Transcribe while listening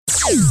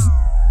Well,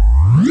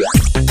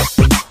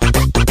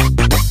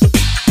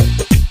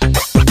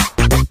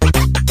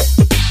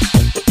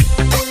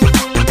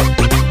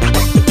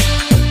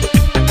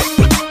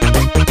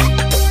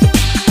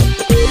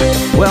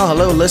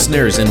 hello,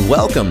 listeners, and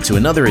welcome to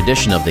another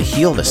edition of the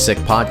Heal the Sick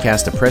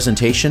podcast, a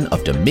presentation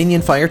of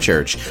Dominion Fire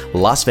Church,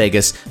 Las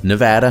Vegas,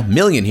 Nevada.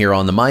 Millian here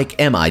on the mic,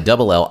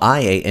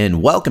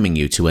 Millian, welcoming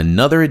you to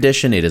another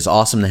edition. It is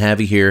awesome to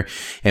have you here,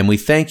 and we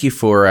thank you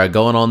for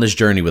going on this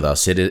journey with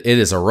us. It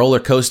is a roller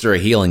coaster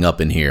of healing up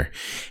in here.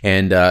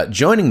 And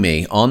joining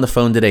me on the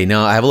phone today,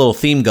 now I have a little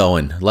theme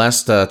going.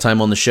 Last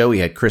time on the show, we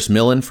had Chris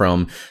Millen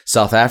from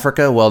South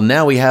Africa. Well,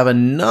 now we have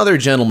another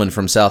gentleman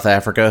from South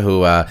Africa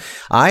who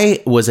I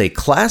was a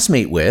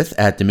classmate with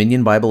at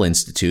Dominion Bible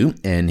Institute,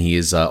 and he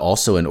is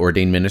also an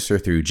ordained minister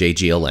through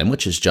JGLM,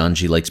 which is John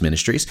G. Lakes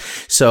Ministries.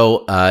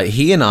 So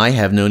he and I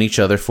have known each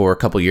other for a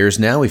couple years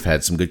now. We've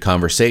had some good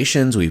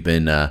conversations. We've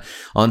been on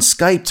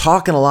Skype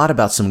talking a lot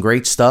about some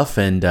great stuff,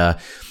 and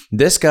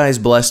this guy's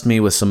blessed me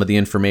with some of the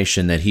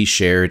information that he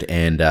shared,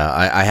 and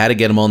I had to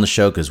get him on the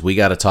show because we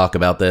got to talk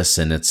about this,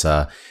 and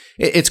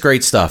it's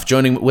great stuff.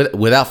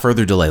 Without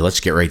further delay, let's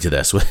get right to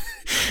this.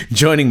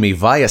 Joining me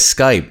via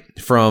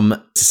Skype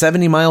from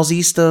 70 miles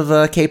east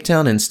of Cape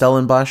Town in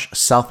Stellenbosch,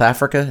 South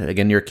Africa,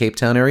 again, near Cape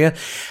Town area,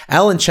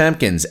 Alan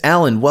Champkins.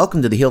 Alan,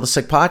 welcome to the Heal the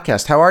Sick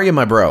podcast. How are you,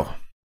 my bro?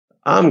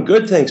 I'm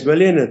good, thanks,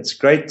 Millian. It's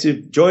great to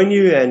join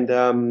you,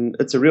 and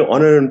it's a real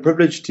honor and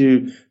privilege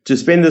to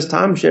spend this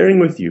time sharing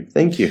with you.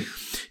 Thank you.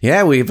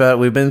 Yeah, we've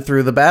been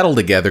through the battle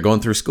together,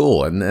 going through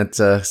school, and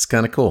it's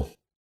kind of cool.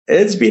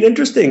 It's been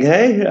interesting,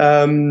 hey?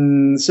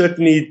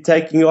 Certainly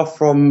taking off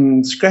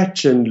from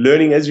scratch and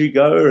learning as we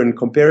go and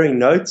comparing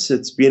notes.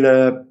 It's been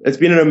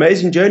an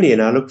amazing journey,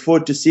 and I look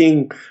forward to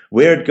seeing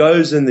where it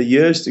goes in the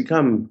years to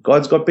come.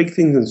 God's got big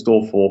things in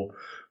store for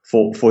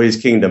His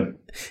kingdom.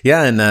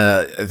 Yeah, and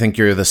I think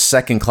you're the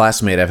second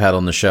classmate I've had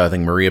on the show. I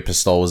think Maria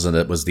Pistol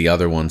was the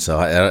other one, so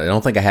I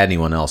don't think I had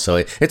anyone else. So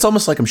it's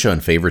almost like I'm showing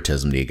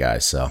favoritism to you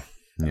guys. So.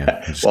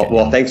 Yeah,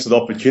 well, thanks for the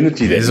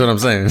opportunity. This is what I'm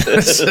saying.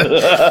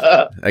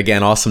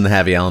 Again, awesome to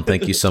have you, Alan.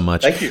 Thank you so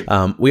much. Thank you.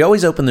 We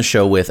always open the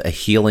show with a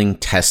healing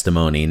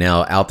testimony.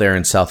 Now, out there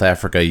in South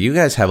Africa, you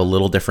guys have a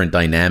little different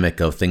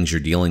dynamic of things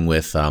you're dealing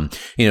with,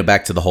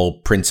 back to the whole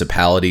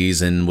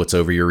principalities and what's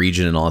over your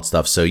region and all that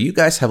stuff. So you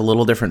guys have a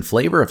little different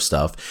flavor of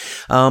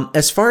stuff.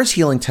 As far as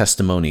healing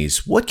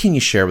testimonies, what can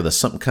you share with us?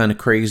 Something kind of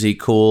crazy,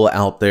 cool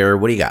out there?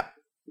 What do you got?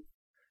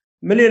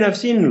 Millian, I've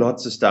seen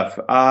lots of stuff.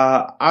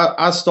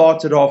 I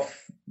started off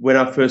when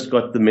I first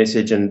got the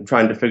message and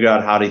trying to figure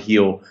out how to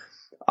heal.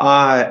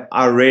 I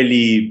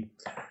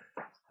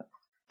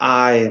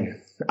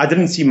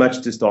didn't see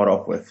much to start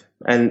off with,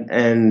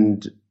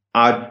 and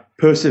I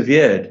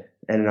persevered,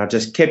 and I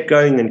just kept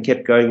going and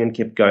kept going and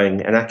kept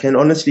going. And I can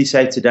honestly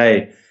say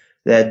today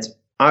that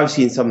I've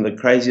seen some of the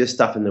craziest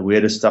stuff and the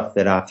weirdest stuff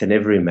that I can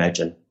ever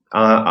imagine.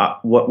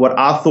 What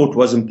I thought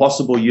was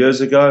impossible years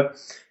ago,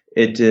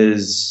 it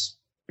has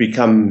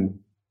become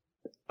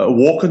a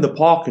walk in the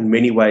park in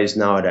many ways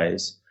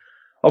nowadays.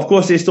 Of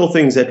course, there's still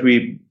things that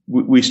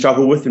we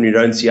struggle with and we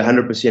don't see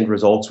 100%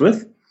 results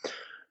with,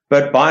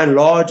 but by and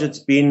large, it's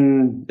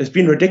been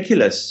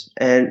ridiculous.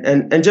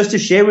 And just to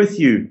share with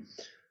you,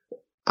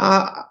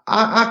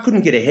 I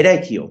couldn't get a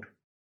headache healed.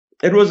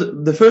 It was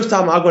the first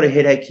time I got a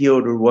headache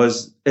healed. It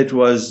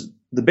was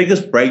the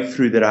biggest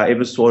breakthrough that I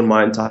ever saw in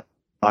my entire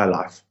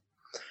life.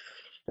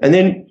 And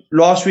then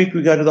last week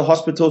we go to the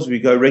hospitals. We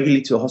go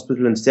regularly to a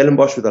hospital in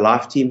Stellenbosch with the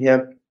Life team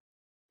here,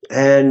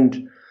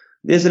 and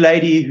there's a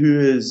lady who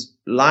is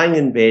lying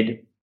in bed,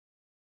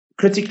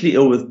 critically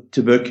ill with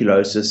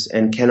tuberculosis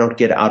and cannot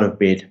get out of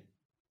bed.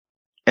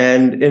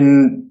 And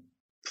in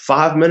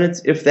 5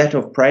 minutes, if that,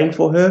 of praying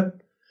for her,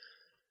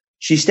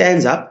 she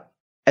stands up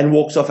and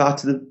walks off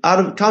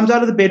comes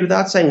out of the bed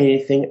without saying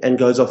anything and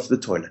goes off to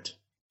the toilet.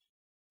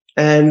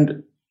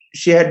 And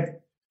she had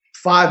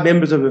 5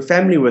 members of her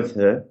family with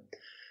her,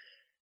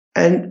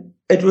 and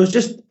it was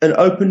just an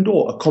open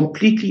door, a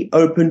completely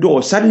open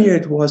door. Suddenly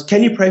it was,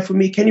 can you pray for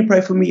me? Can you pray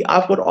for me?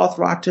 I've got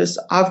arthritis.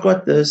 I've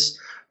got this.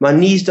 My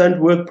knees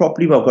don't work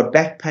properly. I've got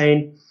back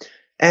pain.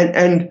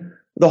 And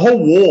the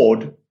whole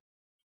ward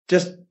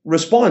just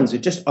responds. It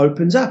just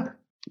opens up.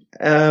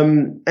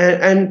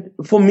 And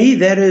for me,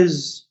 that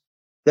is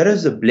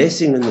the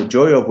blessing and the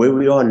joy of where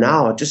we are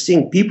now. Just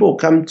seeing people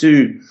come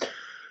to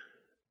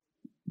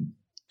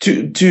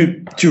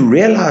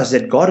realize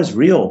that God is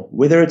real,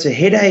 whether it's a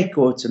headache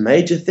or it's a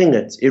major thing,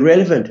 it's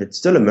irrelevant. It's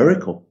still a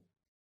miracle.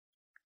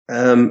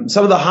 Some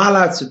of the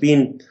highlights have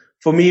been,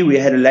 for me, we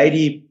had a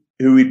lady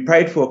who we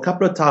prayed for a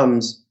couple of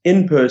times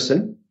in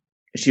person.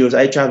 She was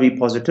HIV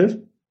positive.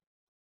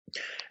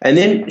 And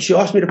then she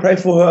asked me to pray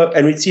for her,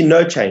 and we'd seen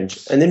no change.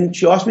 And then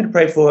she asked me to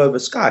pray for her over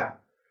Skype.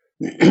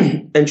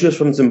 And she was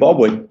from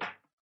Zimbabwe.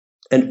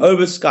 And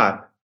over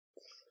Skype,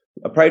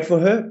 I prayed for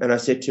her, and I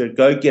said to her,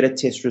 go get a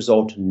test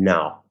result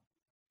now.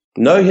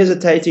 No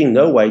hesitating,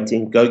 no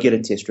waiting, go get a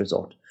test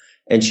result.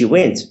 And she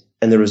went,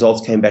 and the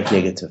results came back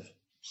negative.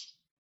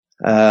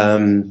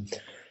 And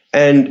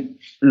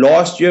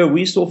last year,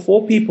 we saw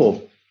 4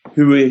 people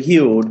who were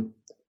healed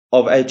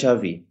of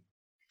HIV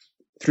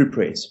through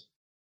prayers.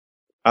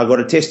 I got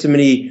a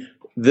testimony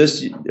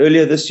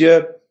earlier this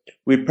year.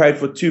 We prayed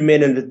for 2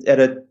 men at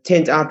a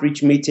tent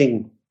outreach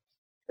meeting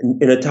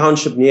in a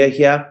township near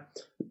here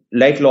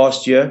late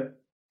last year,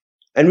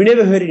 and we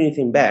never heard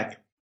anything back.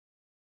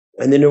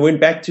 And then I went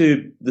back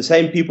to the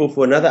same people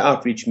for another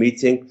outreach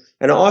meeting,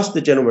 and I asked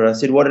the gentleman, I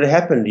said, what had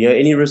happened?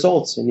 Any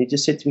results? And he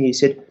just said to me, he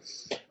said,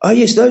 oh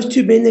yes, those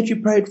 2 men that you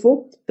prayed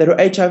for that are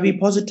HIV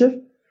positive,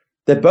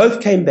 they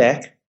both came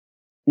back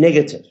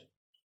negative.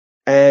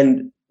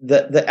 And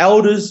the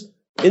elders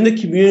in the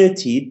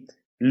community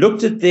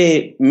looked at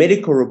their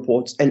medical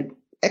reports and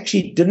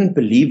actually didn't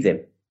believe them.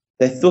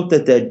 They thought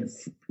that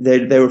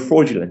they were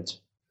fraudulent.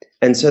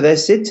 And so they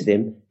said to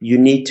them, you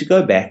need to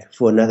go back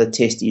for another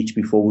test each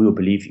before we will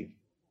believe you.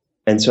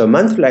 And so a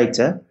month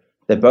later,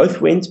 they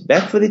both went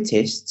back for their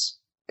tests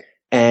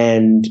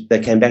and they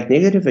came back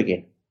negative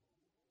again.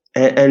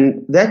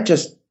 And that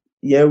just,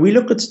 we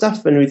look at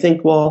stuff and we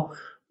think, well,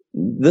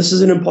 this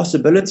is an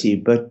impossibility,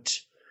 but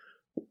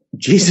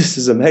Jesus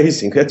is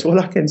amazing. That's all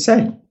I can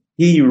say.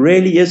 He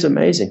really is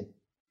amazing.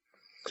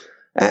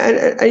 And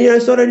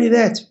it's not only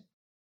that.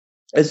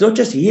 It's not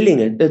just healing.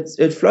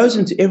 It flows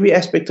into every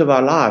aspect of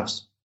our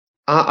lives.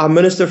 I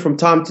minister from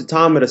time to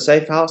time at a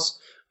safe house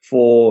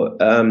for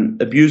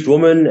abused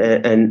women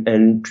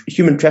and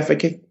human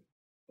trafficking.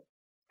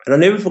 And I'll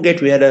never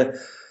forget, we had a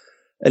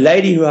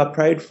lady who I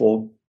prayed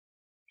for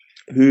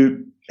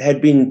who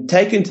had been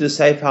taken to the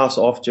safe house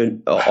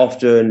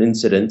after an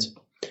incident,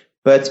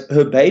 but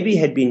her baby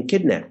had been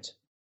kidnapped.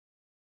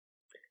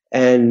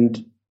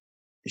 And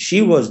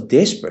she was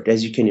desperate,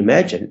 as you can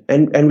imagine.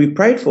 And we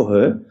prayed for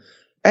her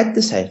at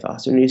the safe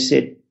house, and we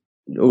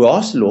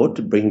asked the Lord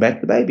to bring back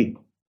the baby.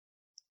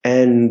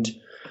 And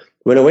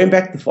when I went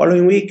back the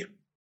following week,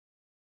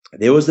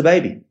 there was the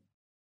baby.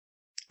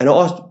 And I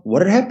asked,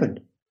 what had happened?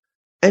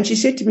 And she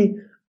said to me,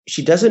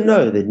 she doesn't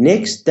know. The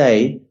next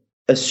day,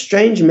 a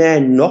strange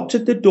man knocked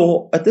at the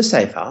door at the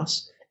safe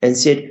house and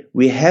said,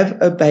 we have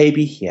a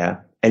baby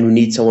here and we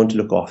need someone to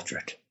look after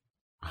it.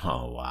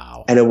 Oh,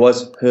 wow. And it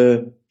was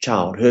her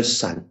child, her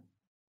son.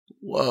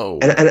 Whoa.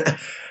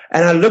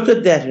 And I look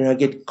at that and I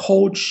get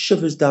cold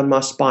shivers down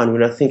my spine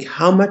when I think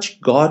how much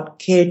God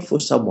cared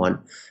for someone.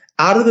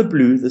 Out of the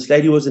blue, this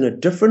lady was in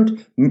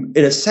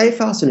a safe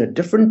house in a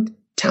different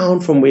town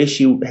from where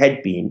she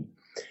had been.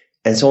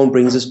 And someone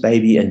brings this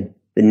baby in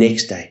the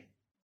next day,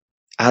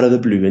 out of the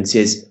blue, and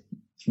says,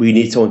 we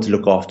need someone to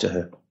look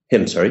after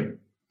him.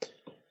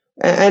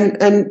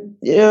 And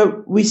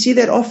we see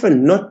that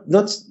often.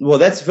 Well,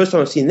 that's the first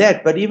time I've seen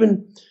that. But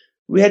even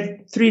we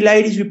had 3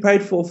 ladies we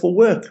prayed for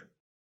work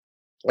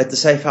at the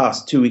safe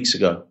house 2 weeks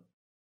ago,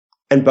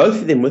 and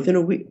both of them within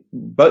a week.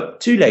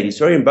 2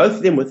 ladies, and both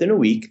of them within a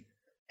week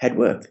had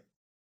work.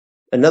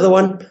 Another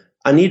one,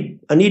 I need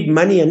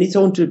money. I need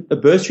a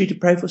bursary to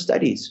pay for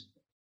studies,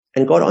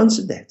 and God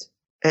answered that.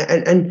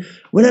 And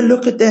when I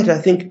look at that, I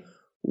think,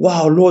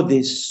 wow, Lord,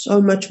 there's so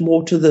much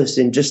more to this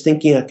than just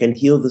thinking I can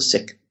heal the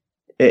sick.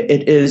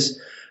 It is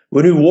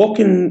when we walk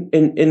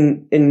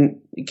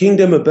in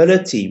kingdom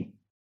ability,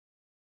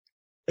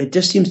 it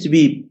just seems to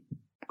be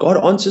God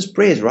answers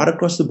prayers right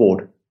across the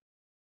board.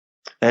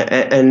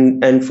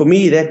 And for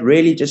me, that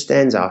really just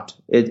stands out.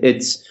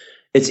 It's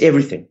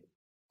everything.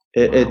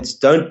 It's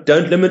don't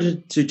limit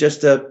it to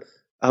just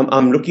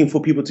I'm looking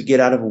for people to get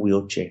out of a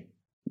wheelchair.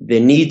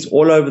 There are needs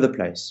all over the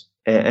place.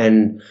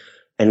 And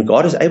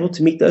God is able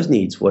to meet those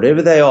needs,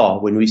 whatever they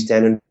are, when we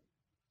stand in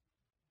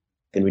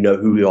and we know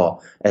who we are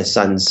as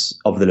sons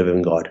of the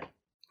living God.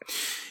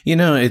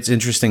 It's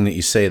interesting that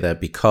you say that,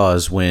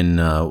 because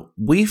when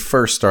we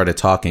first started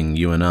talking,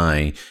 you and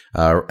I,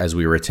 as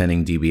we were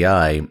attending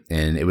DBI,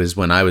 and it was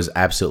when I was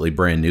absolutely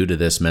brand new to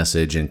this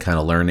message and kind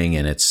of learning,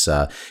 and it's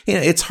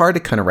hard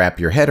to kind of wrap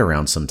your head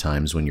around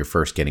sometimes when you're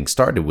first getting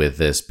started with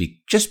this,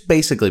 just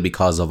basically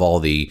because of all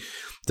the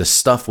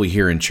stuff we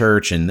hear in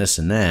church and this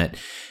and that.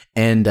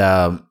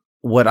 And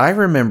what I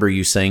remember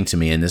you saying to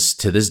me, and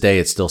to this day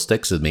it still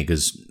sticks with me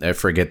because I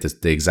forget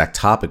the exact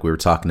topic we were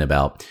talking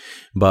about,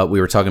 but we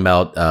were talking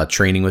about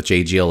training with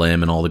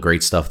JGLM and all the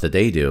great stuff that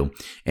they do.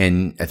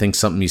 And I think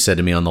something you said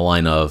to me on the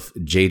line of,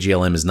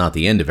 JGLM is not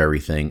the end of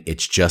everything,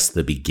 it's just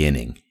the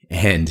beginning.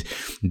 And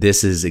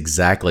this is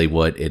exactly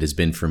what it has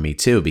been for me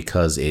too,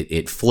 because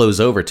it flows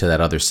over to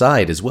that other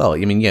side as well. I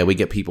mean, yeah, we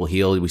get people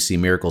healed, we see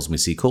miracles, we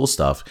see cool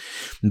stuff,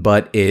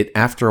 but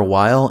after a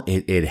while,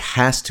 it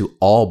has to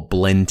all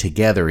blend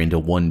together into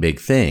one big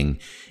thing.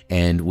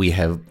 And we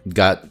have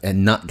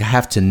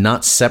to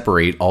not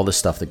separate all the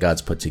stuff that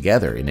God's put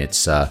together. And it's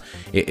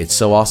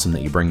so awesome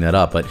that you bring that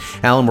up. But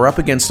Alan, we're up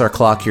against our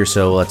clock here,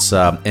 so let's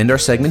end our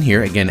segment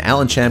here. Again,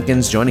 Alan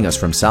Champkins joining us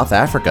from South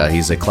Africa.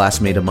 He's a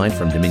classmate of mine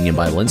from Dominion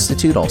Bible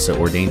Institute, also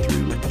ordained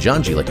through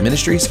John G. Lick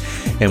Ministries.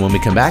 And when we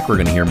come back, we're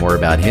going to hear more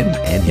about him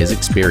and his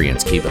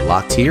experience. Keep it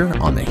locked here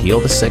on the Heal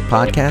the Sick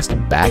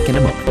podcast. Back in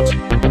a moment.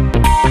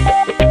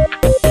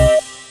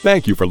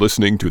 Thank you for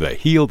listening to the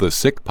Heal the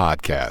Sick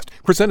podcast,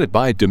 presented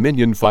by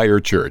Dominion Fire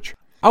Church.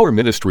 Our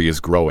ministry is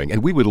growing,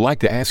 and we would like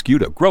to ask you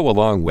to grow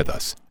along with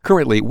us.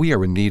 Currently, we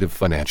are in need of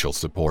financial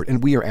support,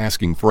 and we are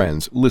asking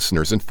friends,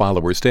 listeners, and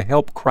followers to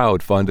help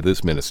crowdfund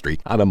this ministry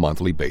on a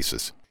monthly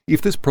basis.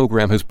 If this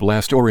program has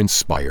blessed or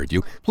inspired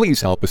you,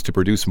 please help us to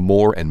produce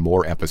more and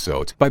more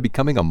episodes by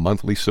becoming a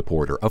monthly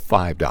supporter of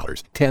 $5,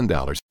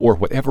 $10, or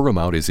whatever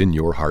amount is in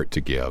your heart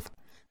to give.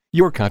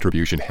 Your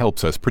contribution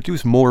helps us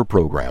produce more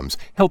programs,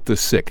 help the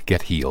sick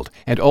get healed,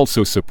 and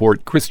also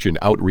support Christian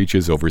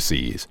outreaches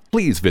overseas.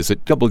 Please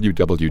visit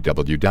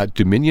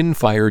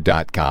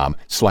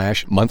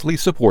www.dominionfire.com/monthly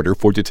supporter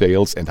for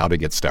details and how to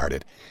get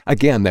started.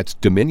 Again, that's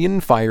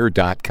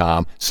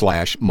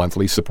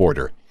dominionfire.com/monthly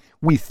supporter.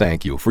 We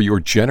thank you for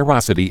your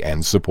generosity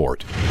and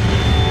support.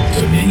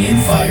 Dominion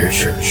Fire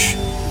Church,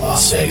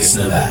 Las Vegas,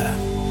 Nevada.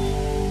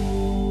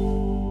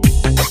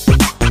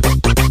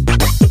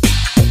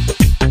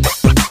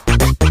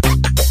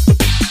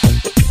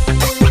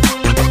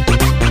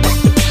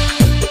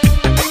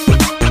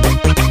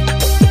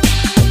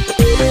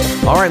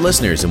 All right,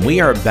 listeners, and we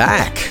are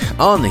back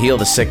on the Heal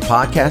the Sick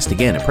podcast.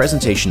 Again, a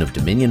presentation of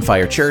Dominion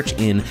Fire Church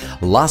in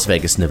Las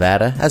Vegas,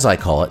 Nevada, as I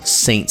call it,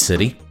 Saint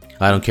City.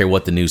 I don't care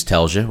what the news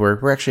tells you.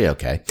 We're actually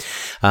okay.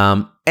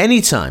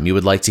 Anytime you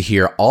would like to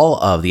hear all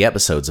of the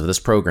episodes of this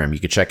program, you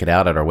can check it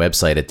out at our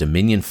website at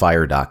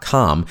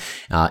dominionfire.com.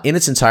 In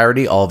its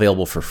entirety, all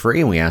available for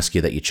free, and we ask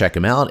you that you check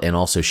them out and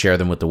also share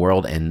them with the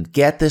world and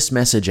get this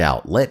message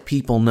out. Let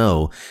people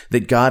know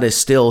that God is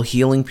still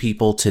healing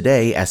people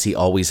today as he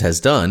always has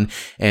done,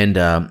 and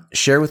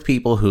share with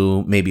people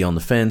who may be on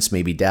the fence,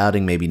 maybe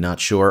doubting, maybe not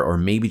sure, or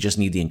maybe just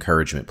need the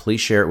encouragement. Please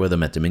share it with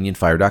them at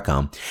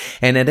dominionfire.com.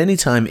 And at any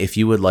time, if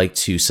you would like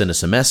to send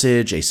us a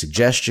message, a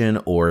suggestion,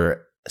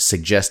 or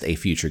suggest a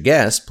future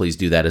guest, please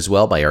do that as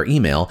well by our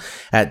email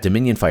at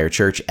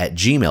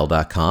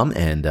dominionfirechurch@gmail.com,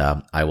 and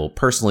I will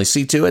personally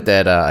see to it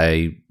that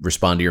I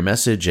respond to your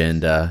message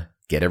and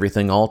get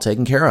everything all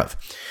taken care of.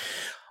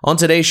 On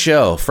today's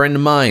show, a friend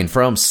of mine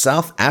from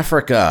South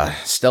Africa,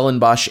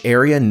 Stellenbosch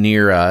area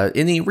near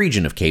in the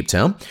region of Cape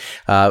Town,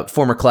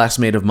 former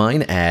classmate of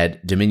mine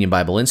at Dominion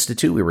Bible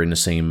Institute. We were in the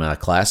same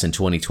class in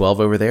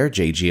 2012 over there,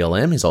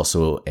 JGLM. He's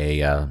also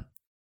a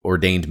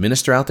ordained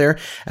minister out there.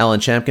 Alan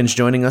Champkin's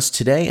joining us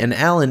today. And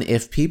Alan,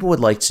 if people would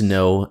like to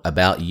know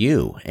about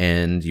you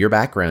and your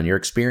background, your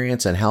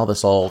experience, and how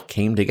this all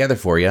came together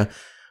for you,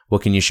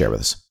 what can you share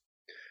with us?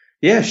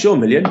 Yeah, sure,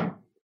 Million.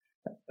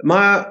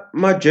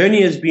 My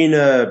journey has been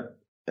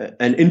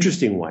an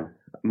interesting one.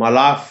 My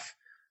life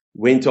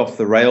went off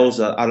the rails.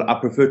 I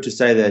prefer to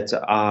say that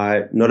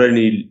I not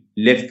only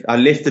left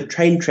the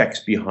train tracks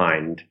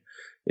behind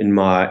in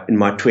my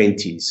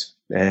 20s.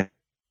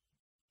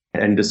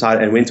 And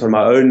decided and went on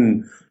my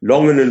own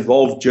long and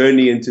involved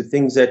journey into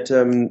things that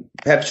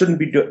perhaps shouldn't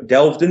be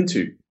delved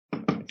into.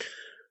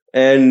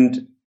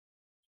 And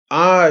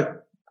I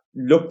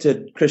looked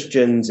at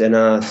Christians and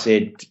I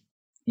said,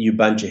 "You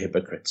bunch of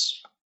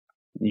hypocrites!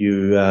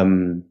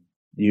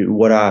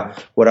 What I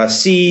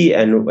see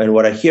and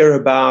what I hear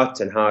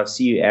about and how I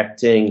see you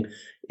acting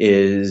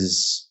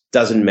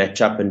doesn't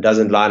match up and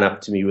doesn't line up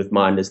to me with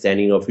my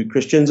understanding of who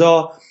Christians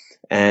are,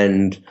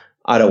 and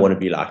I don't want to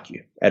be like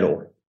you at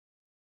all."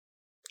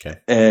 Okay.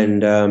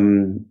 And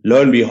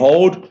lo and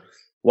behold,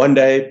 one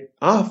day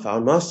I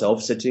found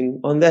myself sitting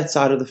on that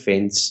side of the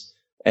fence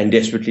and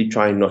desperately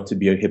trying not to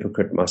be a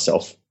hypocrite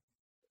myself.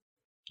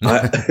 You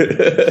mean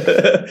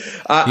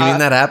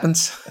that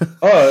happens?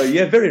 Oh,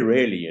 yeah, very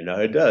rarely,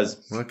 it does.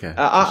 Okay.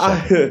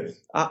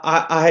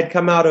 I had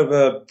come out of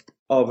a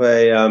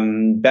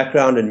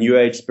background in New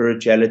Age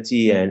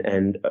spirituality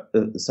and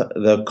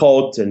the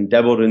occult, and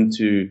dabbled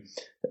into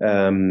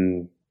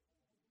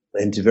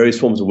various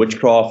forms of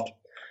witchcraft.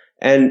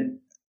 And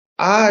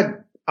I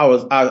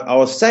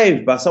was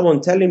saved by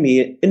someone telling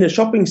me in a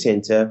shopping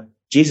center,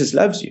 Jesus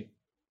loves you.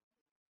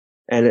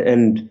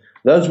 And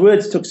those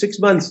words took 6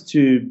 months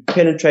to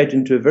penetrate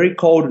into a very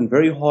cold and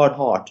very hard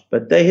heart,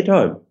 but they hit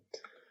home.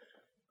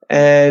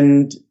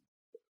 And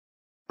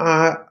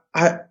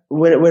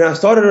when I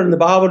started in the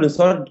Bible and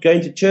started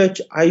going to church,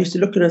 I used to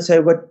look and say,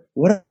 what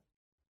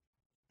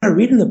I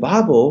read in the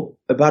Bible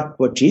about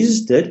what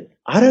Jesus did,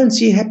 I don't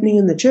see happening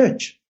in the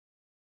church.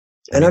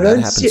 And I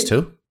don't that happens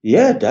too.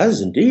 Yeah, it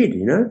does indeed,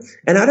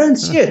 and I don't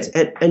see it.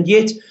 And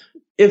yet,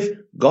 if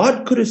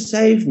God could have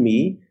saved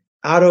me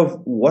out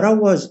of what I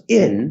was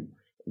in,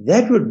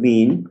 that would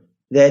mean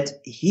that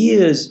he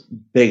is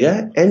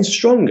bigger and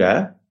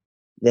stronger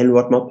than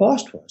what my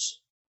past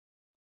was.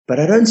 But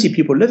I don't see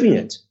people living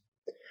it.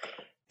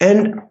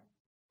 And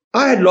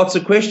I had lots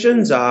of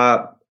questions.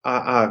 I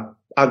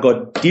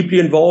got deeply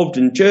involved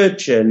in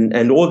church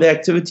and all the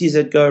activities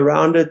that go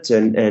around it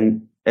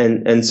and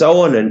so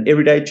on, and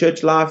everyday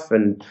church life,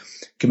 and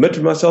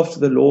committed myself to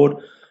the Lord.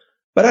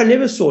 But I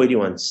never saw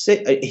anyone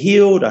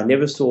healed. I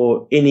never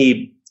saw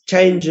any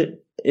change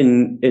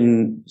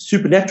in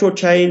supernatural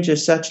change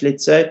as such,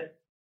 let's say.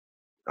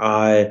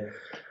 I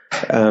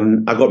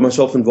got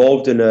myself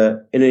involved in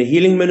a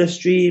healing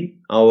ministry.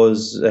 I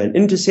was an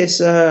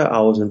intercessor. I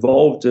was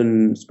involved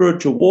in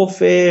spiritual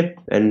warfare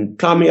and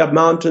climbing up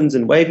mountains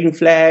and waving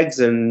flags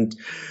and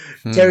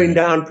tearing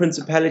down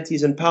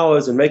principalities and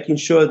powers and making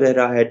sure that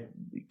I had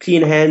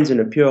clean hands and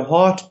a pure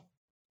heart.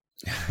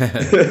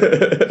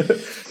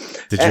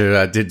 Did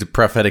you did the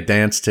prophetic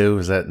dance too?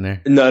 Was that in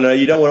there? No,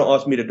 you don't want to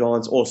ask me to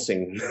dance or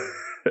sing.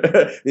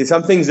 There's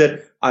some things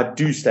that I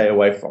do stay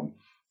away from.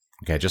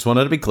 Okay, just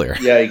wanted to be clear.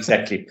 Yeah,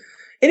 exactly.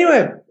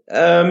 Anyway,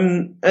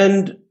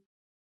 and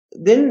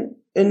then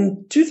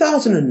in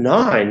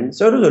 2009,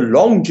 so it was a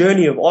long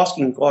journey of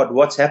asking God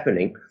what's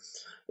happening.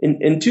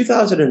 In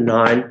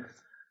 2009,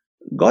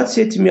 God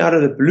said to me out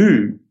of the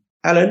blue,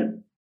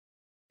 Alan,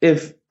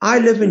 if I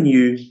live in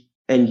you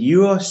and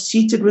you are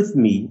seated with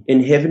me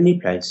in heavenly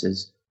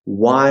places,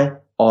 why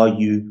are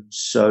you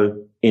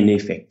so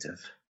ineffective?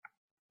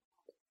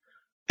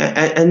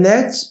 And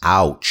that's...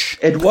 Ouch.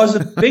 It was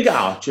a big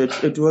ouch.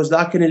 It was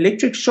like an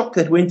electric shock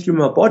that went through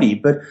my body,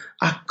 but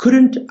I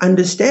couldn't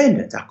understand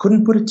it. I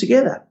couldn't put it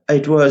together.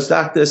 It was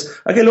like this,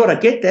 okay, Lord, I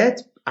get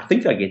that. I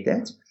think I get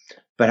that,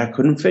 but I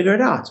couldn't figure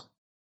it out.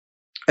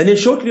 And then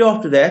shortly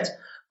after that,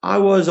 I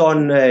was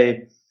in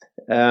a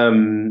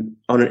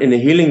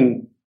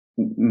healing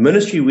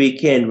ministry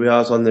weekend where I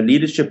was on the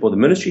leadership or the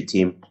ministry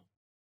team.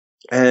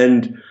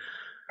 And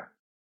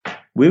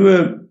we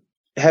were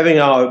having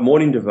our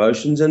morning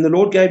devotions, and the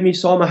Lord gave me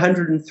Psalm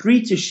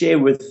 103 to share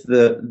with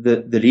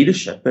the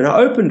leadership. And I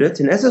opened it,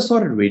 and as I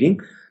started reading,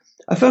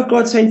 I felt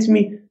God saying to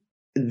me,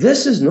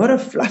 this is not a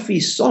fluffy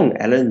song,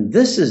 Alan.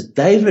 This is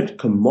David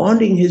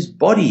commanding his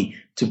body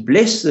to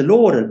bless the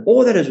Lord and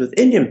all that is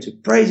within him, to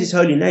praise his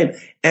holy name,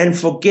 and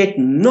forget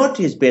not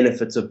his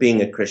benefits of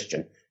being a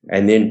Christian,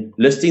 and then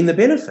listing the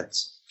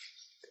benefits.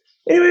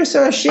 Anyway,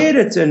 so I shared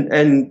it,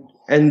 and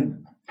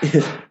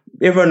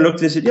everyone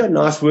looked and said, yeah,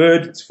 nice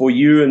word, it's for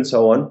you, and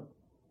so on.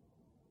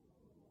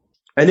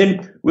 And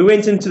then we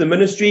went into the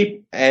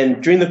ministry,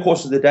 and during the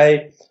course of the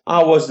day,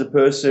 I was the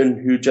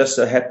person who just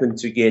so happened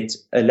to get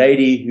a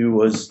lady who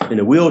was in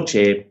a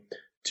wheelchair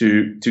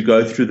to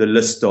go through the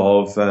list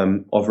of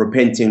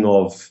repenting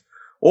of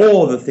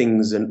all the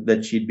things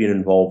that she'd been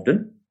involved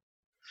in.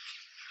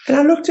 And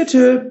I looked at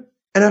her,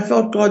 and I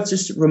felt God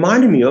just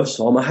reminded me of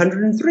Psalm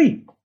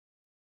 103.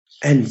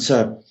 And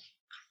so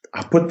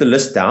I put the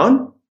list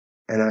down,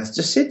 and I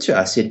just said to her,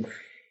 I said,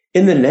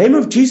 in the name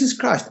of Jesus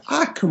Christ,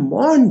 I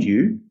command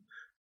you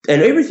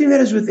and everything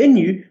that is within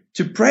you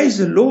to praise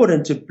the Lord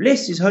and to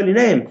bless his holy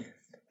name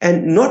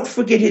and not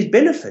forget his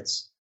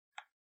benefits.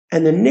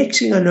 And the next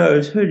thing I know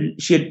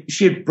is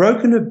she had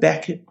broken her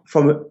back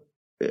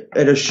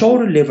at a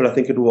shoulder level, I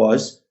think it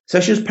was. So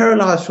she was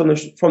paralyzed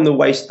from the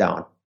waist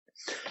down.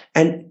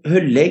 And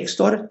her legs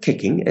started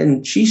kicking,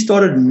 and she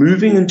started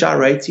moving and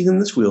gyrating in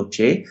this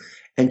wheelchair,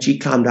 and she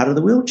climbed out of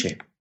the wheelchair.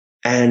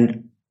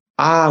 And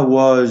I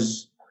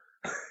was,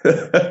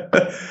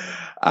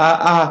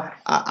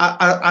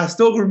 I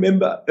still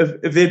remember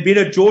if there'd been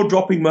a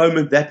jaw-dropping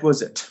moment, that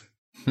was it.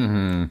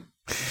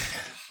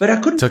 But I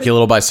couldn't. Took you a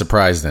little by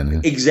surprise then.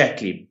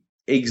 Exactly.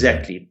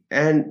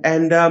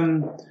 And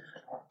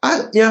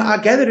I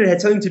gathered it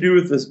had something to do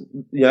with this,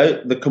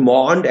 the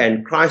command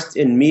and Christ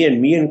in me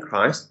and me in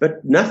Christ,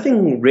 but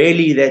nothing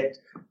really that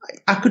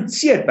I could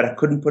see it, but I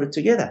couldn't put it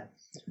together.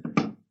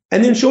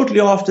 And then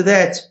shortly after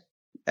that,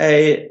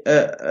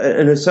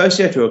 an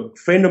associate or a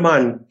friend of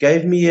mine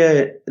gave me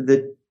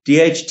the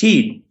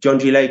DHT, John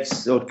G.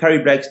 Lake's or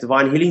Curry Blake's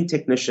Divine Healing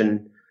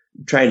Technician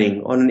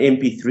training on an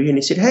MP3, and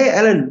he said, "Hey,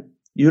 Alan,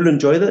 you'll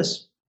enjoy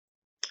this."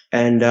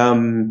 And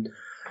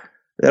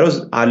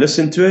I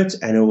listened to it,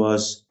 and it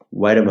was,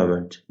 wait a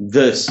moment,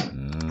 this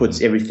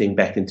puts everything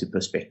back into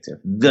perspective.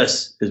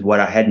 This is what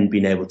I hadn't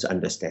been able to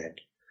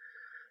understand.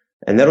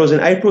 And that was in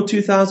April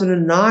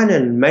 2009,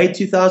 and May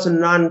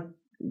 2009,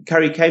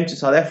 Curry came to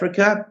South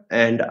Africa,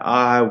 and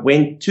I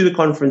went to the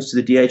conference,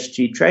 to the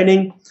DHT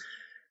training,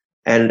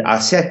 and I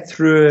sat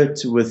through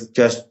it with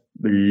just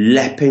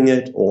lapping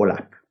it all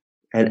up.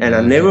 And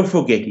I'll never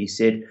forget, he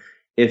said,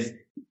 if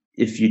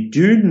you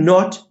do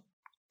not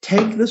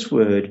take this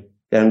word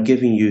that I'm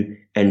giving you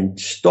and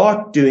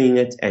start doing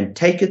it and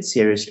take it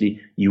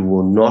seriously, you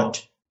will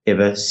not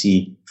ever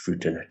see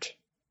fruit in it.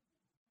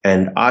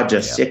 And I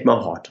just set my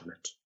heart on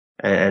it.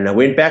 And I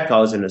went back. I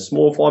was in a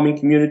small farming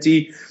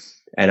community,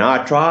 and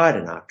I tried,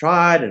 and I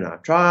tried, and I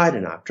tried,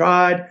 and I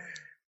tried,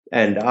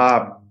 and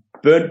I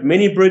burnt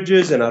many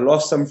bridges, and I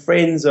lost some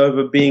friends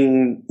over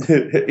being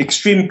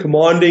extreme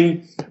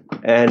commanding,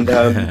 and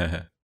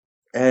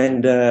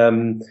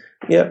and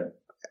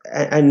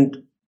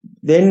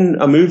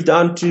then I moved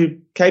down to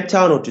Cape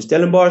Town or to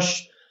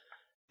Stellenbosch,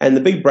 and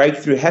the big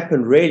breakthrough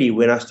happened really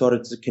when I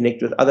started to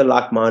connect with other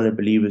like-minded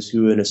believers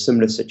who were in a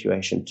similar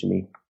situation to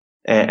me.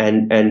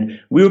 And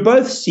we were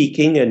both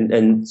seeking,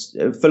 and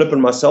Philip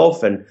and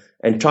myself, and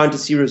trying to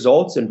see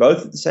results, and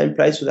both at the same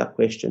place with our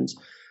questions.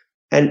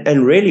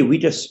 And really, we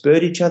just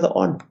spurred each other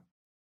on.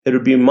 It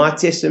would be my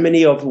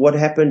testimony of what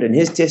happened and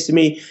his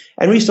testimony.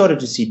 And we started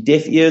to see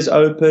deaf ears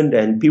opened,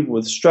 and people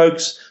with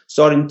strokes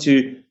starting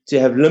to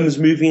have limbs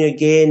moving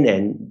again,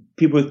 and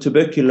people with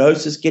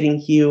tuberculosis getting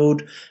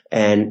healed,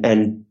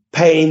 and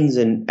pains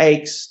and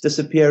aches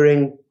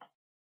disappearing.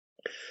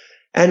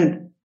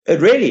 And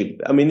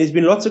There's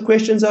been lots of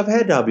questions I've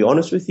had. I'll be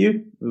honest with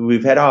you.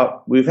 We've had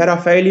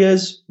our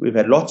failures. We've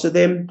had lots of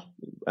them.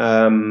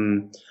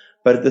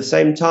 But at the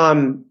same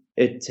time,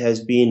 it has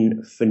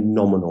been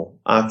phenomenal.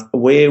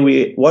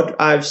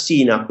 What I've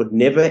seen, I could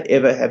never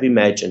ever have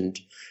imagined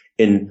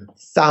in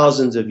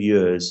thousands of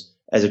years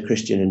as a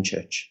Christian in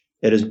church.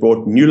 It has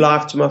brought new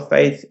life to my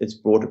faith. It's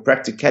brought a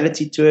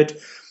practicality to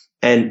it.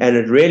 And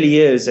it really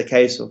is a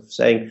case of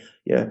saying,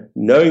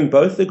 knowing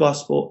both the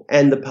gospel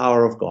and the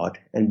power of God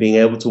and being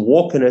able to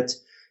walk in it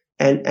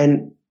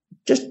and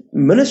just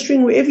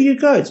ministering wherever you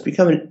go. It's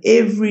become an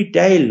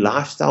everyday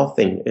lifestyle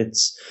thing.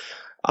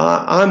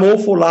 I'm all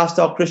for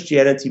lifestyle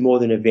Christianity more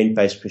than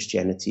event-based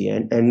Christianity.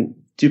 And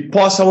to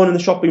pass someone in the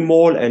shopping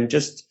mall and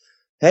just,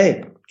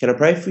 hey, can I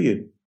pray for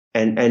you?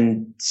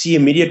 And see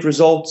immediate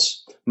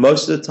results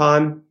most of the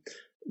time.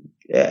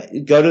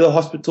 Go to the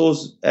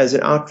hospitals as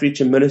an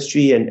outreach and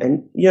ministry,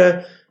 and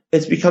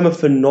it's become a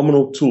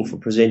phenomenal tool for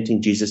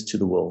presenting Jesus to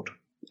the world,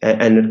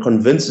 and it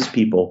convinces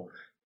people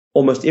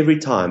almost every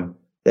time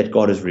that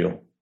God is real.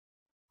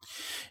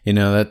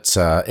 That's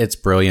it's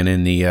brilliant.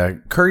 In the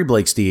Curry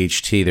Blake's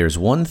DHT, there's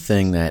one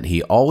thing that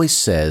he always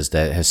says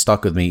that has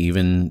stuck with me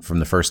even from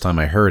the first time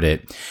I heard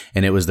it,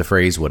 and it was the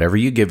phrase, "Whatever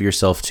you give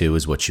yourself to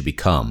is what you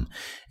become."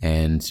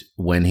 And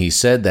when he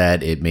said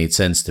that, it made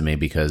sense to me,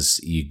 because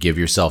you give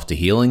yourself to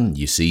healing,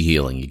 you see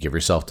healing. You give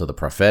yourself to the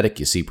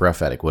prophetic, you see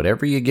prophetic.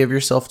 Whatever you give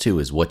yourself to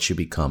is what you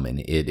become. And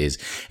it is.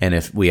 And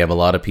if we have a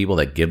lot of people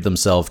that give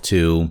themselves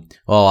to,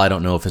 I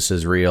don't know if this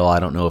is real.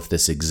 I don't know if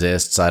this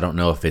exists. I don't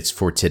know if it's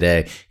for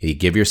today. You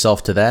give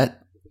yourself to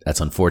that,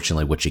 that's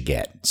unfortunately what you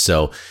get.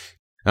 So,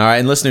 all right,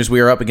 and listeners, we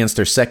are up against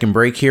our second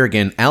break here.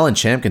 Again, Alan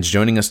Champkins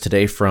joining us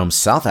today from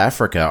South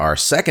Africa, our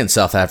second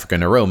South Africa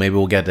in a row. Maybe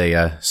we'll get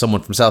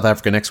someone from South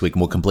Africa next week,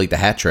 and we'll complete the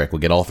hat trick. We'll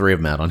get all three of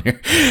them out on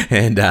here,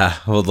 and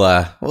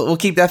we'll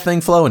keep that thing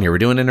flowing here. We're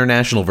doing an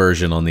international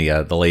version on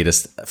the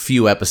latest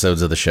few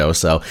episodes of the show,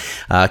 so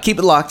keep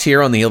it locked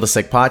here on the Heal the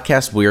Sick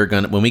podcast.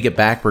 When we get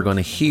back, we're going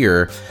to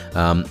hear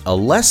a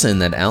lesson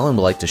that Alan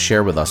would like to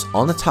share with us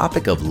on the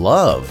topic of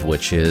love,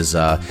 which is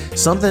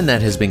something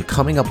that has been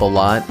coming up a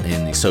lot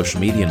in the social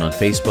media and on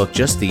Facebook,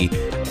 just the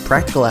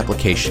practical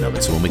application of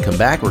it. So when we come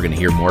back, we're going to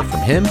hear more from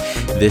him.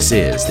 This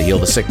is the Heal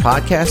the Sick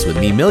podcast with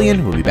me,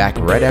 Million. We'll be back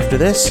right after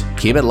this.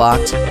 Keep it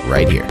locked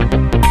right here.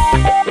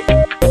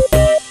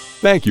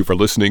 Thank you for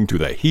listening to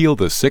the Heal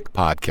the Sick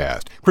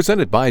podcast,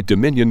 presented by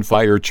Dominion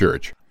Fire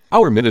Church.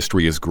 Our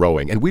ministry is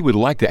growing, and we would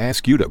like to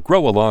ask you to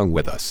grow along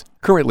with us.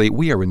 Currently,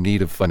 we are in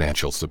need of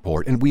financial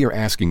support, and we are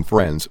asking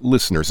friends,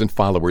 listeners, and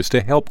followers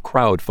to help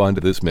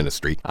crowdfund this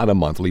ministry on a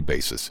monthly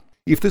basis.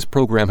 If this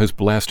program has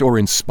blessed or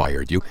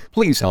inspired you,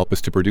 please help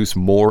us to produce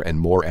more and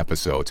more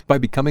episodes by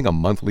becoming a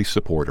monthly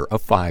supporter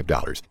of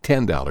 $5,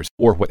 $10,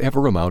 or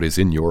whatever amount is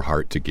in your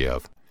heart to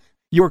give.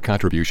 Your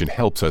contribution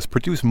helps us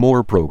produce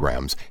more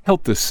programs,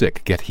 help the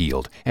sick get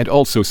healed, and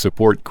also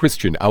support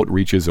Christian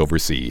outreaches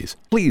overseas.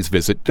 Please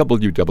visit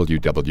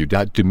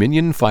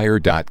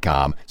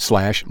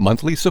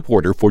www.dominionfire.com/monthly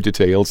supporter for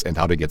details and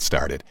how to get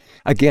started.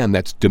 Again,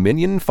 that's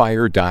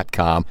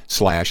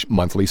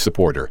dominionfire.com/monthly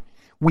supporter.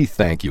 We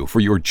thank you for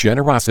your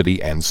generosity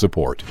and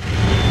support.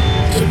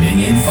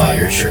 Dominion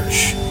Fire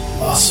Church,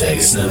 Las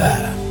Vegas,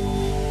 Nevada.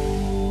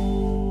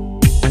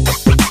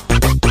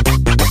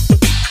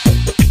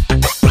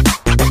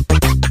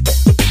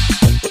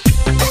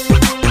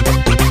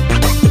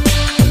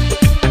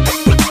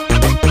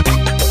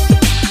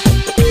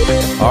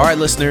 All right,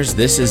 listeners,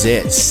 this is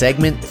it.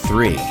 Segment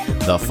 3,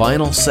 the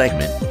final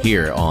segment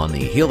here on the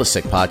Heal the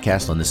Sick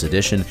podcast on this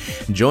edition.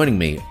 Joining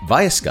me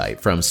via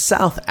Skype from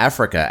South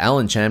Africa,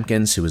 Alan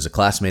Champkins, who is a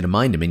classmate of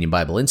mine, Dominion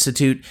Bible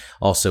Institute,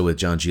 also with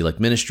John G. Lake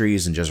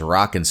Ministries, and just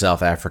rocking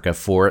South Africa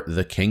for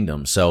the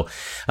kingdom. So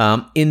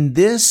in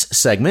this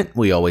segment,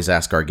 we always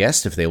ask our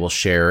guests if they will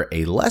share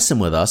a lesson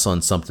with us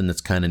on something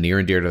that's kind of near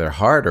and dear to their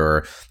heart,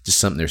 or just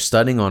something they're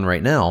studying on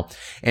right now.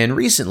 And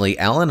recently,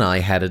 Alan and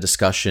I had a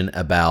discussion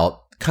about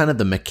kind of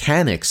the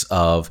mechanics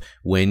of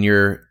when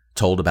you're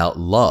told about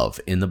love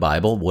in the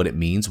Bible, what it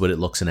means, what it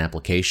looks in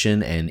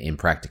application and in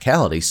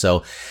practicality.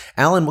 So,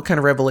 Alan, what kind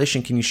of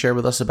revelation can you share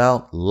with us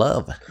about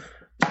love?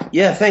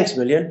 Yeah, thanks,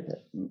 Million.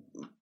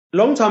 A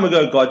long time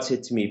ago, God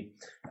said to me,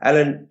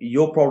 Alan,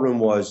 your problem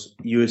was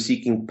you were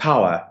seeking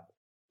power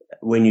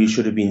when you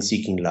should have been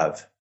seeking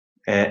love.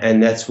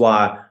 And that's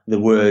why the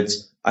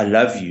words, I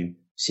love you,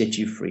 set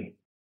you free.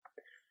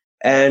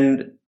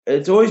 And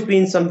it's always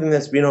been something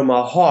that's been on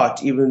my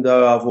heart, even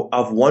though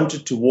I've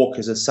wanted to walk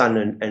as a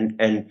son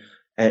and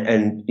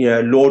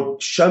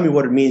Lord, show me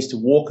what it means to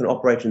walk and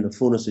operate in the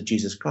fullness of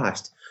Jesus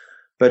Christ.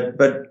 But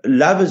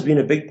love has been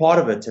a big part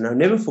of it, and I've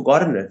never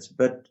forgotten it.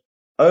 But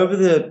over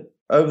the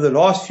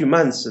last few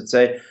months, I'd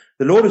say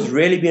the Lord has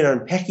really been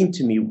unpacking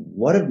to me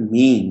what it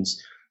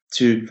means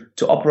to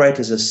operate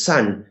as a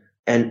son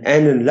and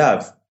in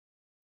love.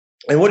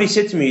 And what he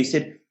said to me, he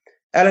said,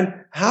 Alan,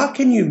 how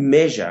can you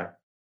measure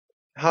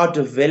how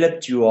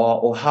developed you are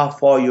or how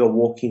far you are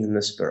walking in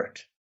the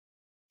Spirit?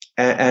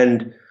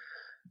 And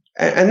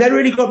that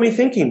really got me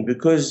thinking,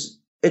 because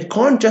it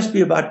can't just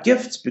be about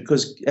gifts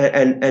because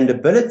and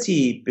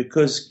ability,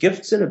 because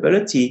gifts and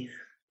ability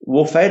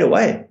will fade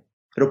away.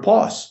 It'll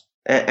pass.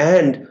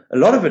 And a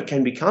lot of it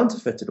can be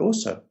counterfeited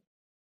also.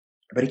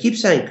 But he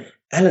keeps saying,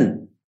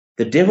 Alan,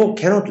 the devil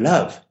cannot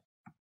love.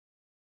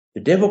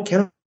 The devil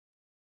cannot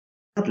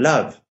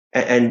love.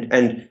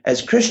 And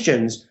as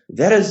Christians,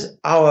 that is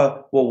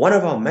one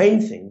of our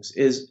main things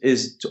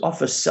is to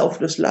offer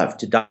selfless love,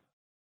 to die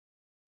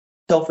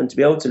self and to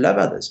be able to love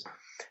others.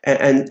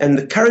 And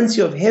the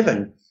currency of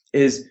heaven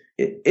is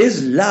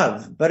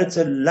love, but it's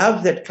a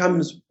love that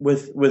comes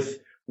with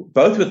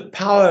both with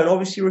power and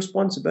obviously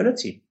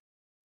responsibility.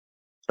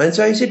 And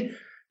so he said,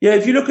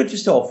 if you look at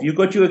yourself, you've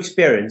got your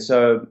experience.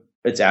 So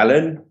it's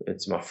Alan,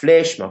 it's my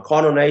flesh, my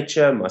carnal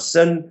nature, my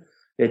sin,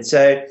 let's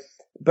say.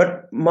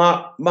 But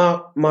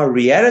my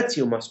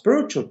reality or my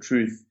spiritual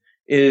truth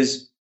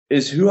is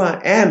who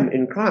I am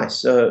in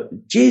Christ. So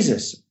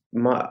Jesus,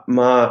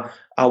 I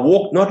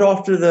walk not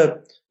after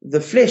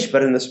the flesh,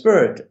 but in the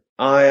spirit.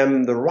 I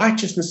am the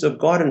righteousness of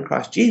God in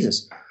Christ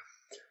Jesus.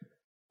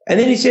 And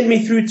then he sent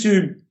me through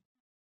to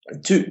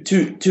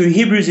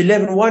Hebrews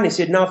 11:1. He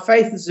said, now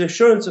faith is the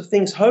assurance of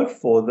things hoped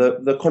for,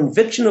 the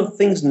conviction of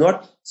things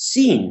not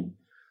seen.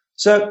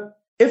 So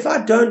if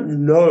I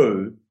don't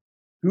know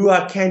who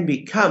I can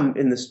become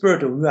in the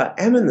spirit or who I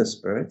am in the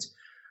spirit,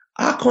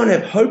 I can't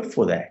have hope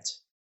for that.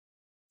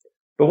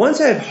 But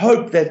once I have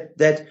hope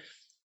that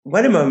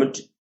wait a moment,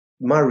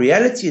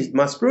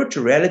 my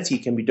spiritual reality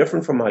can be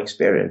different from my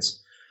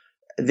experience,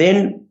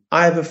 then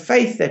I have a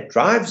faith that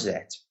drives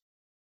that.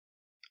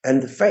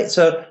 And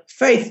so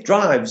faith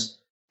drives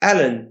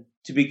Alan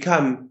to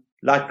become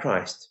like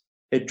Christ.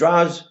 It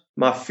drives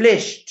my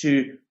flesh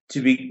to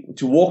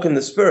walk in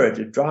the spirit.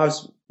 It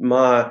drives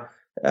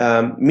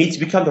me to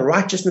become the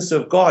righteousness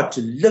of God,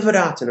 to live it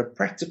out in a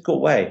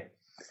practical way.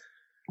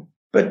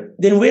 But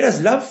then where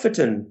does love fit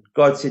in?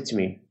 God said to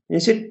me. And he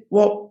said,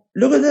 well,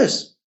 look at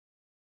this.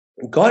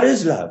 God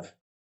is love.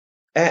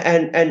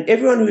 And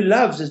everyone who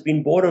loves has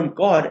been born of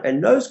God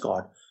and knows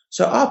God.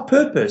 So our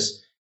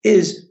purpose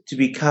is to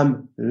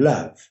become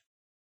love.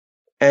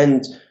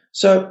 And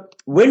so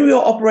when we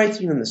are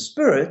operating in the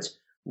Spirit,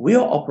 we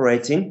are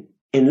operating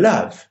in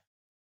love.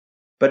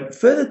 But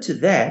further to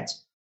that,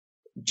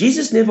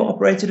 Jesus never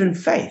operated in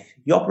faith.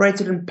 He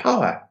operated in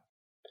power.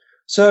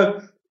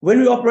 So when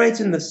we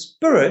operate in the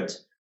Spirit,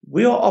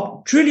 we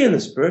are truly in the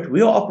Spirit.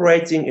 We are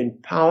operating in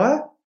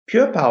power,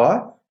 pure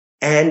power,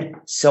 and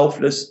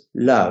selfless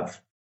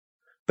love.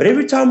 But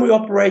every time we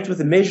operate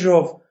with a measure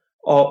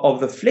of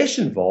the flesh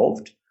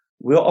involved,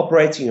 we are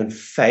operating in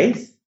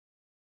faith,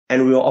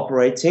 and we are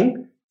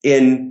operating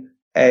in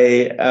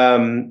a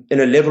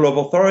level of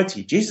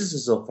authority. Jesus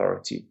is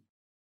authority.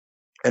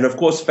 And of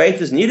course,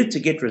 faith is needed to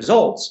get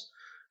results.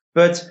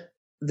 But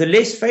the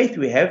less faith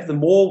we have, the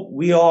more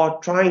we are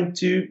trying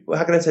to,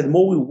 the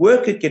more we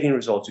work at getting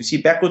results. We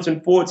see backwards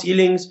and forwards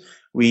healings.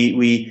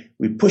 We're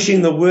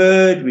pushing the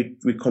word.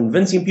 We're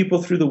convincing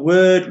people through the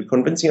word. We're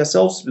convincing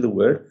ourselves through the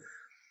word.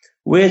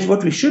 Whereas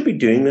what we should be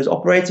doing is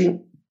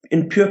operating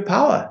in pure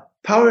power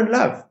and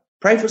love.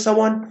 Pray for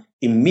someone,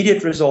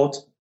 immediate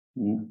result,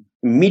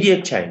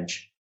 immediate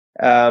change.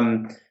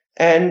 And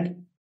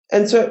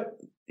so,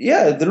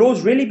 the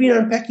Lord's really been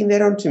unpacking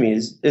that onto me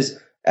is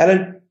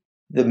Alan,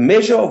 the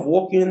measure of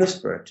walking in the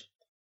Spirit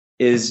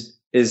is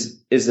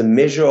a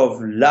measure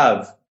of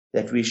love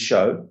that we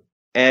show,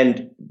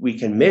 and we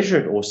can measure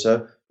it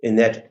also in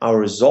that our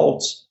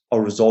results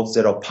are results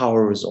that are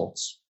power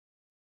results.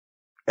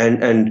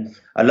 And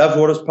I love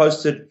what was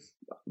posted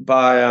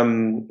by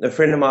a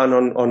friend of mine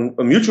on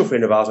a mutual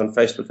friend of ours on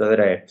Facebook the other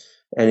day,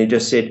 and he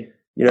just said,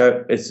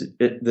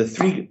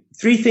 the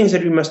three things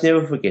that we must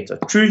never forget are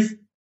truth,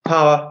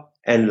 power,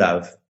 and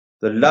love.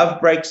 The love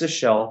breaks the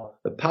shell,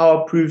 the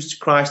power proves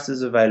Christ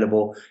is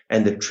available,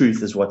 and the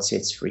truth is what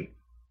sets free.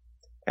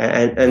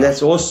 And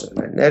that's awesome.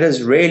 And that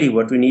is really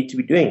what we need to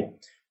be doing.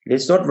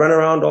 Let's not run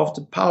around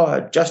after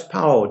power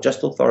or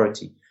just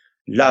authority.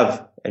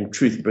 Love and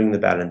truth bring the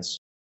balance.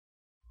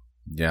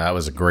 Yeah, that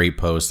was a great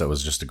post. That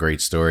was just a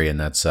great story. And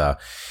that's, it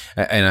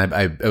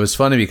was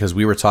funny because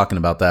we were talking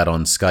about that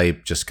on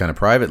Skype just kind of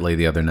privately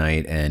the other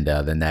night. And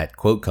then that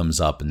quote comes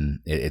up, and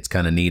it's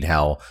kind of neat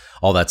how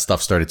all that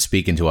stuff started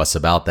speaking to us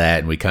about that.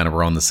 And we kind of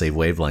were on the same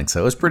wavelength. So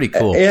it was pretty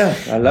cool. Yeah,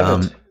 I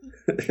love it.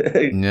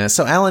 Yeah.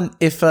 So Alan,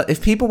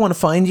 if people want to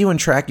find you and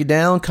track you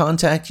down,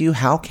 contact you,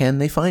 how can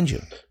they find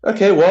you?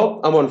 Okay, well,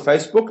 I'm on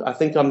Facebook. I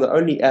think I'm the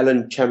only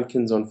Alan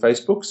Champkins on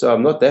Facebook, so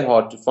I'm not that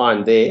hard to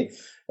find there.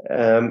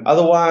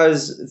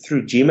 Otherwise,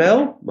 through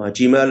Gmail, my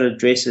Gmail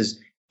address is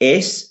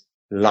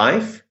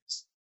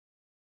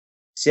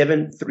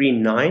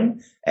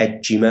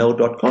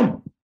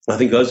slife739@gmail.com. I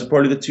think those are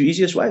probably the two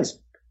easiest ways.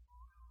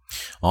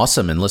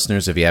 Awesome. And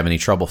listeners, if you have any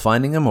trouble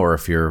finding them, or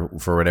if you're,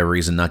 for whatever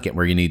reason, not getting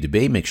where you need to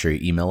be, make sure you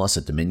email us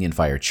at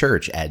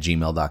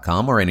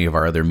dominionfirechurch@gmail.com or any of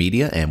our other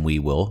media, and we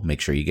will make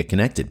sure you get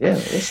connected. Yeah,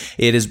 awesome.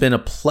 It has been a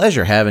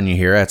pleasure having you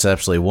here. It's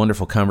absolutely a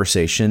wonderful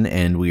conversation,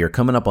 and we are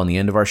coming up on the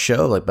end of our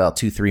show, like about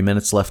 2-3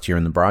 minutes left here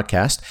in the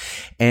broadcast.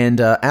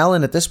 And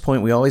Alan, at this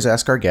point, we always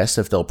ask our guests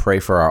if they'll pray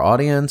for our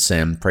audience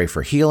and pray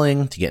for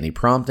healing. To get any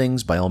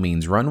promptings, by all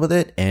means, run with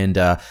it. And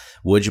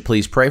would you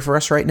please pray for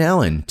us right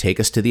now and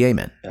take us to the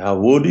amen? I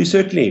will do,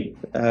 certainly.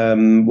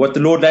 What the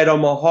Lord laid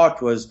on my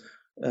heart was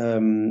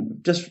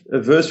just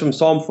a verse from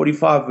Psalm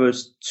 45,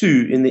 verse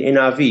 2 in the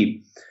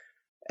NIV.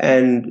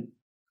 And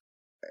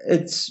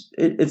it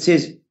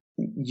says,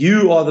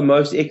 "You are the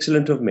most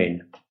excellent of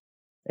men,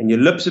 and your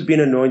lips have been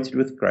anointed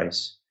with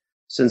grace,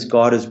 since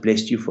God has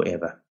blessed you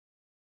forever."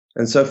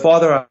 And so,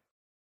 Father,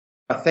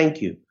 I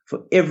thank you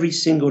for every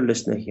single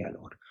listener here,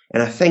 Lord.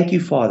 And I thank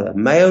you, Father,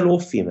 male or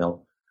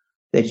female,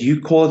 that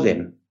you call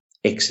them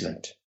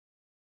excellent.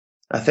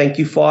 I thank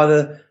you,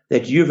 Father,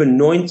 that you've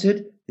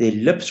anointed their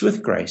lips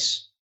with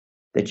grace,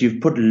 that you've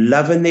put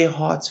love in their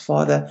hearts,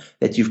 Father,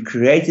 that you've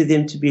created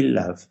them to be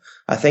love.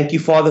 I thank you,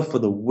 Father, for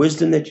the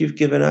wisdom that you've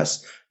given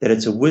us, that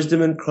it's a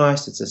wisdom in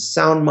Christ, it's a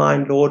sound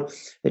mind, Lord,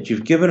 that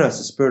you've given us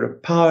a spirit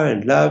of power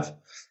and love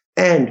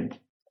and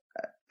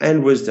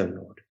wisdom,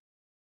 Lord,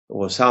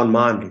 or sound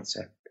mind, let's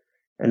say.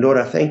 And Lord,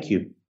 I thank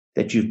you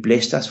that you've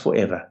blessed us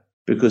forever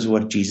because of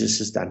what Jesus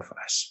has done for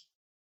us.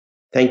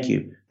 Thank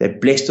you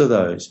that blessed are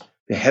those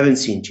who haven't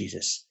seen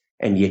Jesus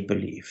and yet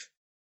believe.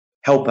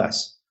 Help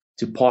us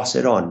to pass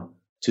it on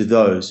to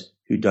those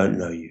who don't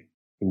know you.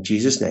 In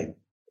Jesus' name,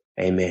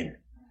 amen.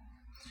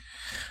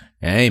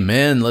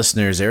 Amen,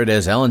 listeners. There it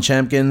is. Alan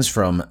Champkins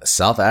from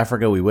South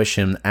Africa. We wish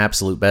him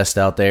absolute best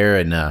out there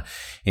and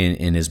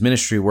in his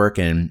ministry work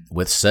and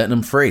with setting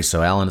him free.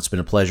 So, Alan, it's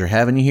been a pleasure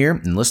having you here.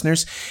 And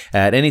listeners,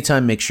 at any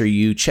time, make sure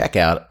you check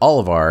out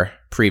all of our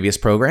previous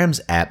programs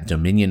at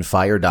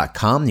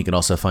dominionfire.com. You can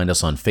also find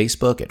us on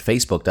Facebook at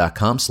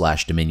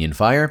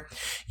facebook.com/dominionfire,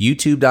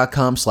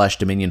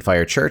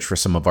 youtube.com/dominionfirechurch for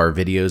some of our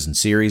videos and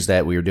series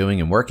that we are doing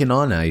and working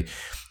on.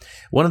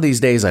 One of these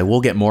days, I will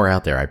get more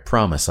out there. I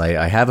promise.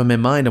 I have them in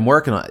mind. I'm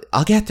working on it.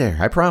 I'll get there.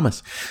 I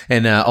promise.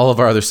 And all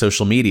of our other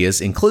social medias,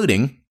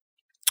 including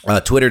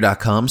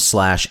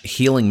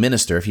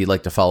Twitter.com/healingminister if you'd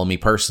like to follow me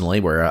personally,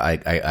 where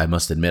I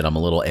must admit I'm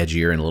a little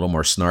edgier and a little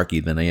more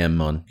snarky than I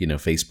am on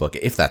Facebook,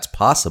 if that's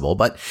possible.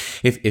 But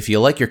if you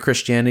like your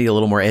Christianity a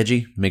little more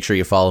edgy, make sure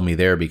you follow me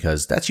there,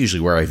 because that's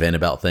usually where I vent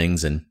about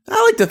things, and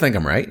I like to think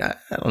I'm right. I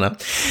don't know.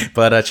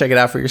 But check it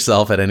out for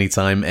yourself at any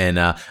time. And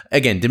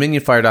again,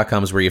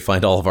 dominionfire.com is where you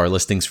find all of our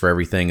listings for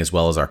everything, as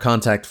well as our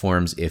contact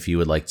forms if you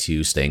would like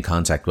to stay in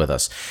contact with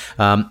us.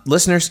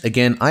 Listeners,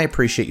 again, I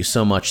appreciate you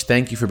so much.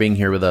 Thank you for being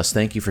here with us.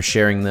 Thank you for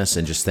sharing this,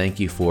 and just thank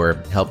you for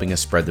helping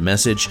us spread the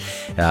message.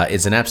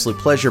 It's an absolute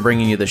pleasure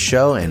bringing you this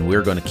show, and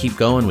we're going to keep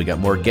going. We got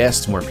more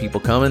guests, more people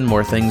coming,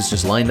 more things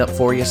just lined up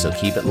for you, so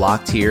keep it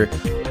locked here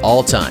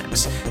all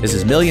times. This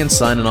is Million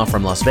signing off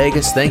from Las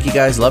Vegas. Thank you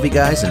guys, love you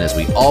guys, and as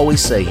we always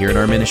say here in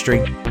our ministry,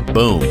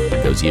 boom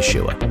goes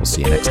Yeshua. We'll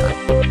see you next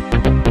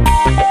time.